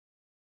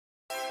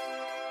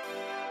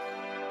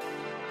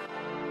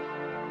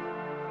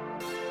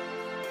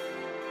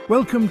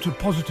Welcome to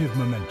Positive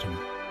Momentum.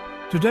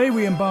 Today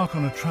we embark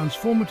on a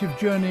transformative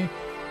journey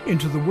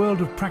into the world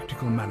of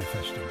practical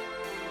manifesting.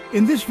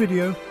 In this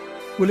video,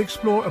 we'll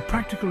explore a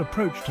practical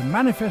approach to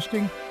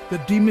manifesting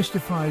that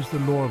demystifies the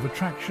law of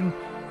attraction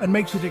and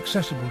makes it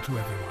accessible to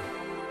everyone.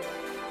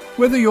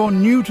 Whether you're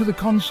new to the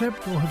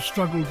concept or have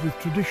struggled with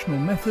traditional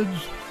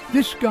methods,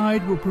 this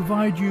guide will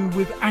provide you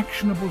with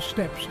actionable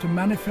steps to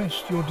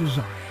manifest your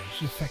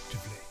desires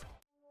effectively.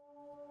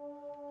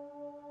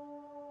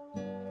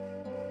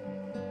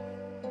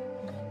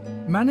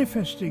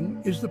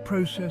 Manifesting is the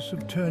process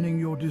of turning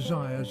your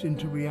desires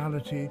into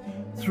reality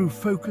through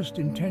focused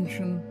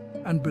intention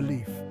and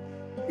belief.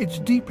 It's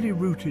deeply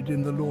rooted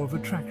in the law of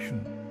attraction,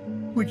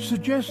 which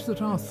suggests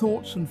that our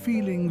thoughts and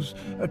feelings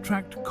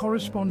attract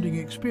corresponding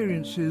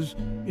experiences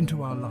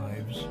into our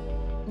lives.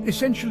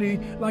 Essentially,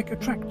 like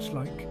attracts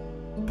like.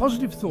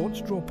 Positive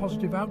thoughts draw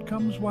positive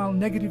outcomes, while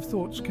negative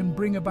thoughts can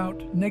bring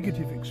about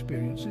negative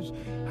experiences.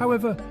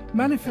 However,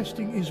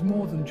 manifesting is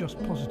more than just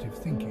positive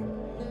thinking.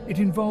 It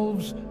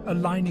involves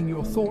aligning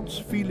your thoughts,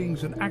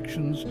 feelings, and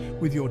actions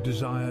with your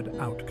desired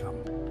outcome.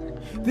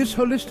 This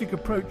holistic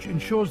approach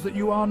ensures that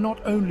you are not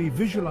only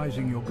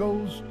visualizing your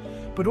goals,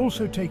 but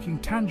also taking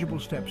tangible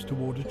steps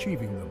toward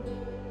achieving them.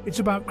 It's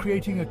about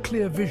creating a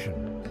clear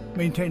vision,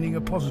 maintaining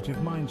a positive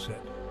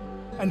mindset,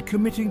 and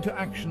committing to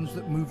actions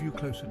that move you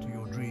closer to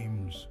your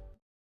dreams.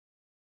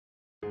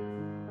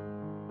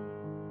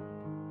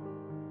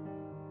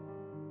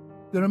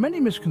 There are many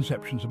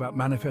misconceptions about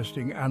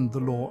manifesting and the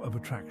law of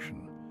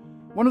attraction.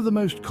 One of the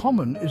most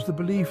common is the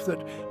belief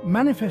that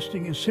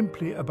manifesting is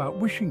simply about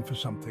wishing for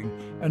something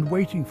and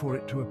waiting for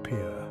it to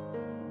appear.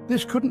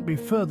 This couldn't be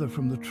further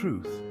from the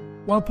truth.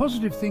 While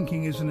positive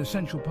thinking is an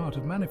essential part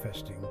of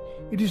manifesting,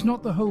 it is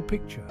not the whole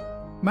picture.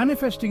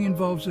 Manifesting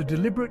involves a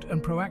deliberate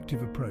and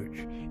proactive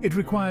approach. It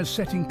requires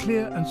setting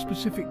clear and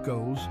specific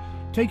goals,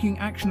 taking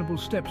actionable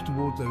steps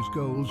toward those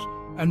goals,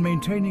 and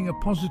maintaining a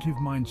positive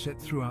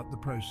mindset throughout the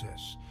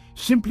process.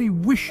 Simply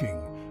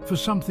wishing for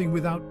something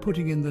without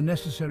putting in the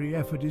necessary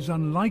effort is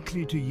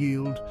unlikely to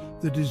yield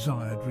the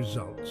desired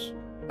results.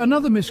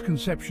 Another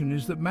misconception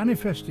is that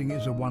manifesting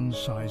is a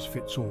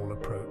one-size-fits-all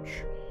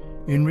approach.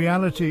 In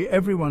reality,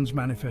 everyone's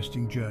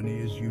manifesting journey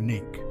is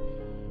unique.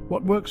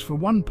 What works for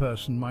one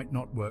person might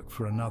not work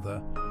for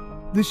another.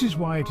 This is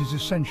why it is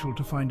essential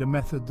to find a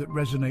method that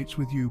resonates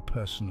with you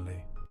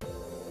personally.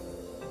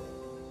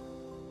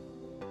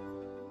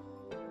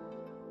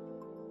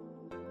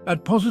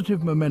 At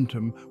Positive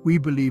Momentum, we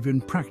believe in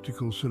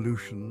practical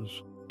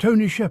solutions.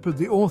 Tony Shepard,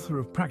 the author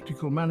of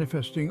Practical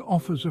Manifesting,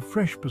 offers a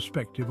fresh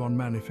perspective on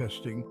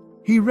manifesting.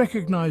 He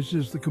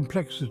recognizes the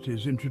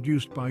complexities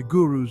introduced by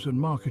gurus and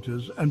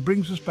marketers and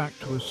brings us back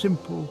to a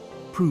simple,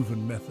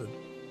 proven method.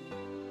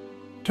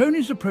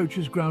 Tony's approach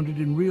is grounded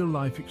in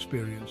real-life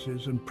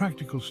experiences and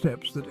practical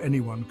steps that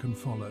anyone can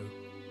follow.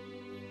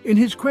 In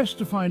his quest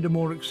to find a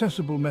more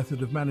accessible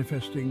method of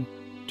manifesting,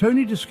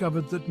 Tony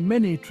discovered that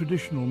many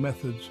traditional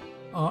methods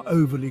are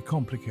overly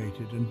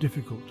complicated and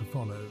difficult to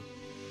follow.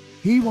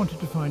 He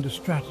wanted to find a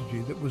strategy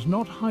that was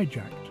not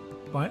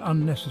hijacked by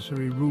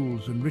unnecessary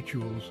rules and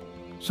rituals,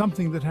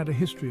 something that had a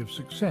history of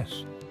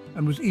success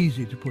and was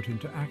easy to put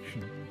into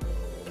action.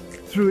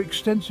 Through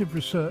extensive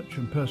research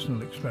and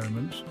personal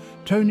experiments,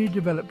 Tony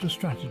developed a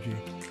strategy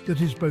that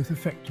is both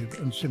effective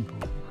and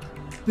simple.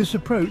 This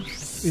approach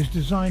is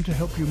designed to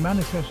help you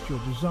manifest your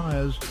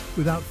desires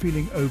without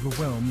feeling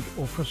overwhelmed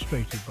or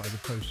frustrated by the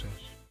process.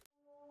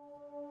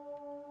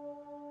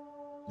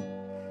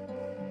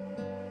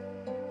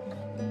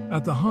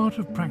 At the heart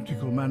of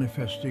practical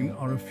manifesting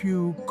are a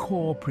few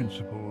core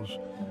principles: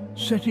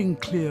 setting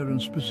clear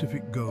and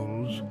specific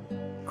goals,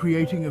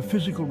 creating a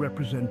physical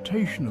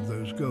representation of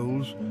those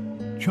goals,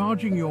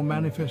 charging your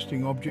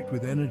manifesting object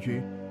with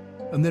energy,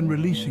 and then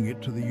releasing it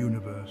to the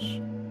universe.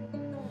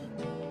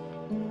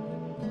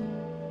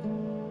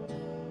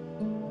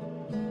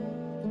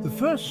 The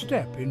first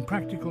step in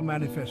practical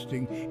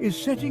manifesting is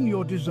setting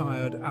your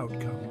desired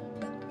outcome.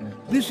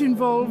 This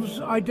involves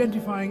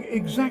identifying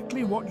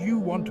exactly what you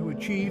want to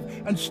achieve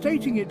and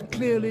stating it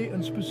clearly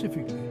and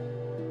specifically.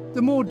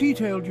 The more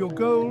detailed your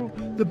goal,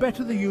 the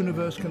better the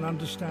universe can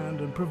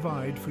understand and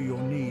provide for your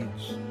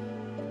needs.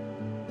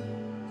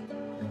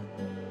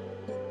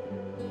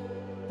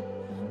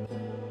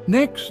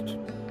 Next,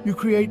 you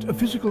create a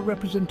physical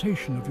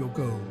representation of your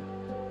goal.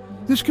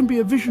 This can be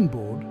a vision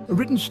board, a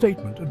written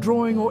statement, a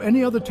drawing, or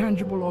any other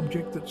tangible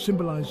object that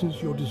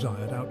symbolizes your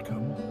desired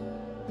outcome.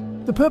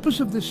 The purpose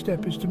of this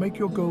step is to make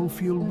your goal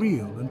feel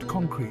real and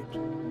concrete,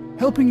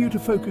 helping you to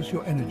focus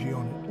your energy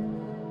on it.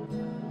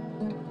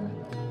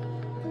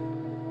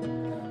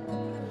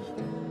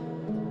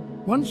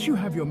 Once you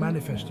have your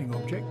manifesting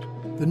object,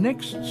 the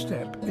next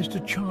step is to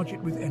charge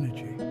it with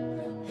energy.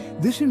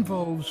 This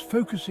involves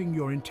focusing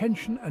your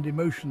intention and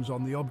emotions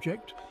on the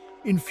object,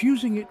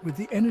 infusing it with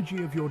the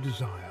energy of your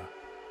desire.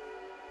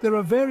 There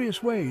are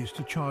various ways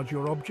to charge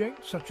your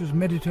object, such as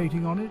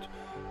meditating on it,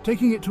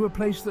 taking it to a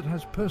place that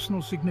has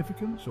personal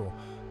significance, or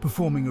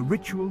performing a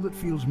ritual that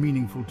feels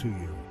meaningful to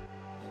you.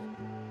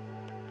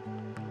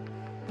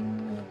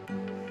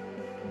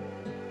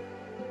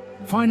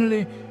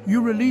 Finally, you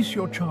release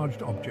your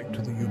charged object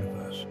to the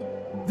universe.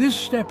 This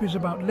step is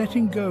about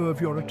letting go of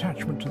your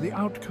attachment to the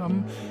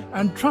outcome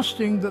and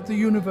trusting that the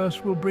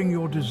universe will bring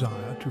your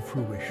desire to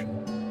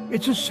fruition.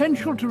 It's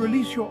essential to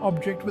release your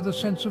object with a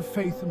sense of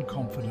faith and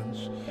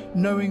confidence,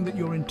 knowing that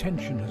your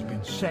intention has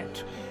been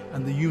set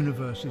and the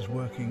universe is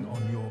working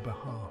on your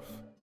behalf.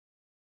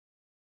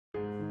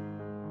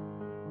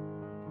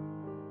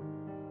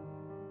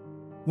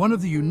 One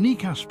of the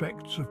unique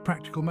aspects of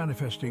practical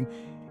manifesting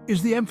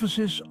is the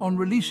emphasis on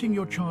releasing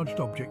your charged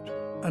object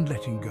and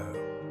letting go.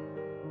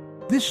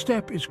 This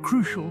step is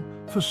crucial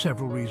for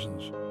several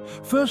reasons.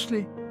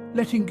 Firstly,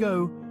 letting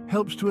go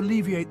helps to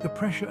alleviate the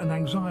pressure and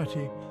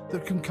anxiety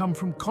that can come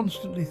from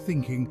constantly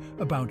thinking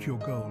about your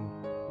goal.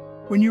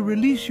 When you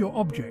release your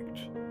object,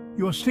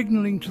 you are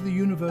signaling to the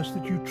universe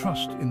that you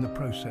trust in the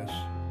process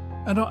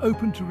and are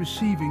open to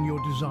receiving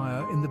your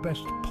desire in the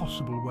best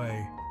possible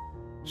way.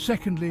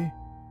 Secondly,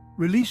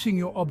 releasing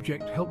your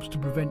object helps to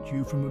prevent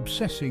you from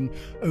obsessing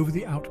over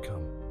the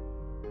outcome.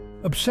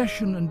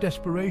 Obsession and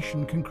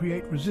desperation can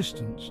create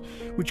resistance,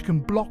 which can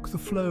block the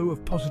flow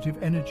of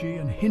positive energy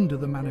and hinder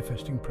the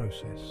manifesting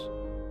process.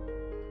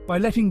 By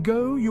letting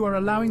go, you are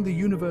allowing the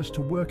universe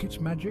to work its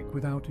magic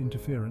without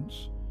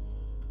interference.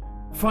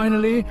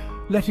 Finally,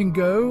 letting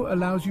go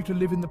allows you to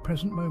live in the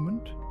present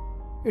moment.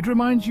 It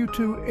reminds you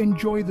to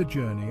enjoy the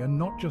journey and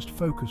not just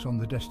focus on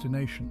the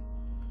destination.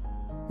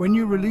 When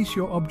you release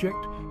your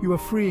object, you are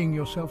freeing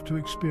yourself to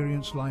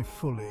experience life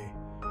fully,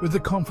 with the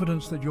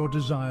confidence that your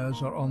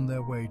desires are on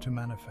their way to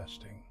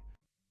manifesting.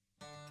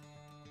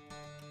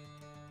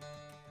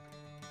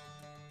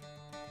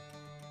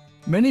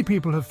 Many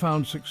people have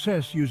found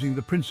success using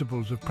the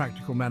principles of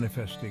practical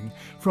manifesting.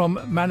 From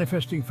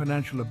manifesting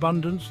financial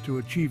abundance to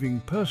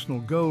achieving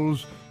personal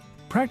goals,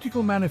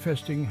 practical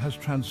manifesting has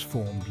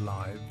transformed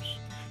lives.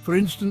 For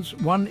instance,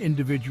 one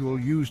individual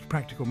used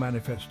practical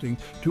manifesting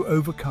to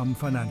overcome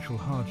financial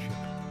hardship.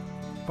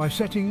 By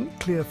setting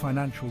clear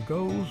financial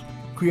goals,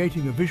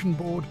 creating a vision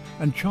board,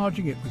 and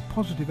charging it with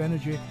positive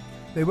energy,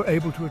 they were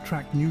able to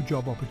attract new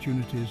job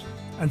opportunities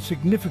and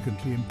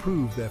significantly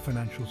improve their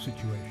financial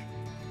situation.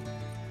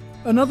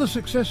 Another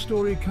success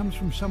story comes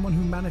from someone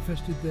who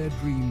manifested their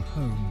dream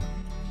home.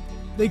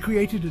 They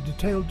created a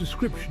detailed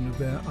description of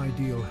their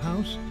ideal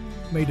house,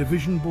 made a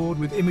vision board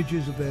with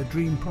images of their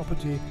dream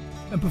property,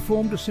 and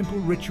performed a simple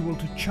ritual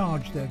to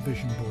charge their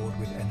vision board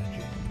with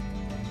energy.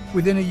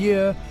 Within a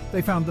year,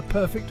 they found the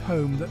perfect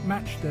home that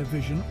matched their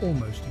vision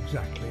almost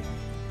exactly.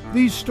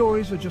 These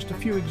stories are just a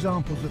few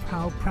examples of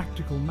how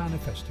practical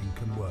manifesting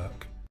can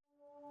work.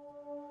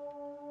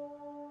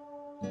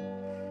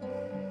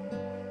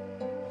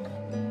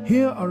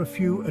 Here are a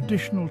few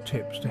additional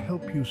tips to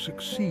help you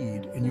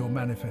succeed in your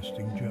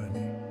manifesting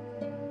journey.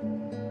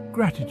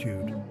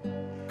 Gratitude.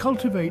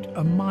 Cultivate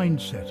a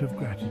mindset of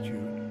gratitude.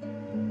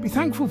 Be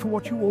thankful for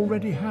what you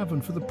already have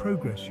and for the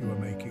progress you are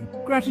making.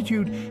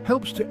 Gratitude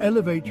helps to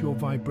elevate your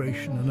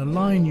vibration and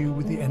align you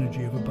with the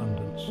energy of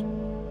abundance.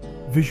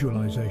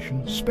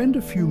 Visualization. Spend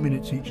a few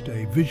minutes each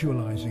day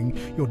visualizing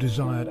your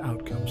desired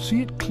outcome.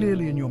 See it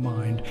clearly in your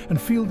mind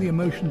and feel the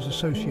emotions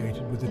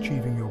associated with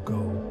achieving your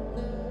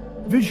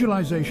goal.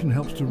 Visualization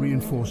helps to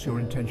reinforce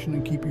your intention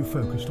and keep you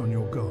focused on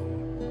your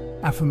goal.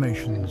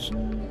 Affirmations.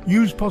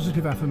 Use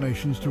positive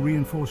affirmations to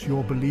reinforce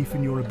your belief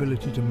in your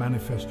ability to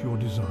manifest your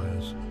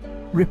desires.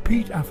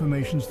 Repeat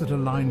affirmations that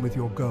align with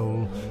your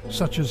goal,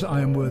 such as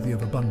 "I am worthy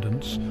of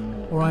abundance"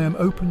 or "I am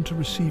open to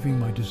receiving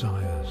my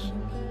desires."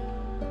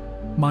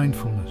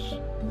 Mindfulness.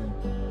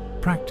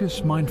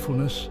 Practice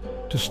mindfulness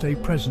to stay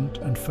present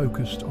and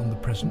focused on the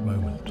present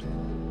moment.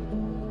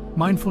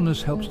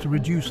 Mindfulness helps to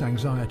reduce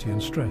anxiety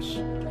and stress,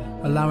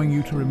 allowing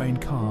you to remain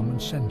calm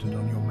and centered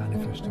on your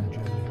manifesting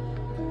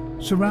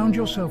journey. Surround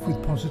yourself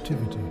with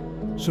positivity.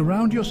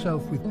 Surround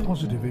yourself with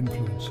positive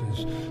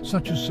influences,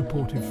 such as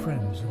supportive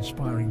friends,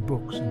 inspiring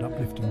books, and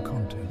uplifting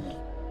content.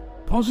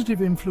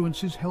 Positive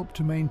influences help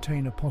to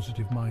maintain a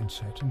positive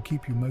mindset and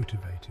keep you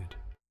motivated.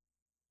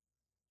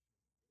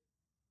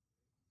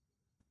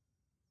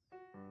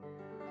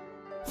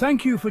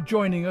 Thank you for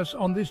joining us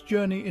on this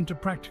journey into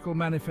practical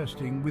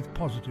manifesting with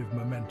positive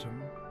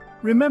momentum.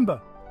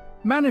 Remember,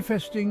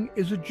 manifesting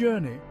is a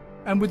journey,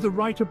 and with the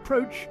right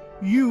approach,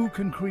 you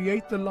can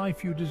create the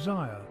life you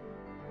desire.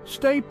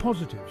 Stay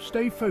positive,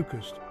 stay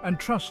focused, and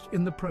trust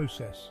in the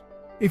process.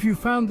 If you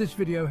found this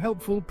video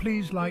helpful,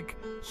 please like,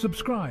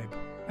 subscribe,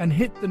 and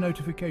hit the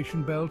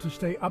notification bell to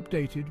stay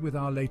updated with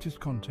our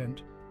latest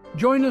content.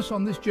 Join us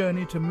on this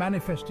journey to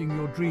manifesting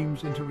your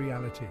dreams into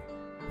reality.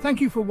 Thank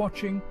you for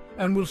watching,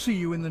 and we'll see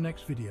you in the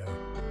next video.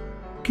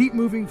 Keep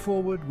moving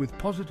forward with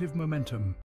positive momentum.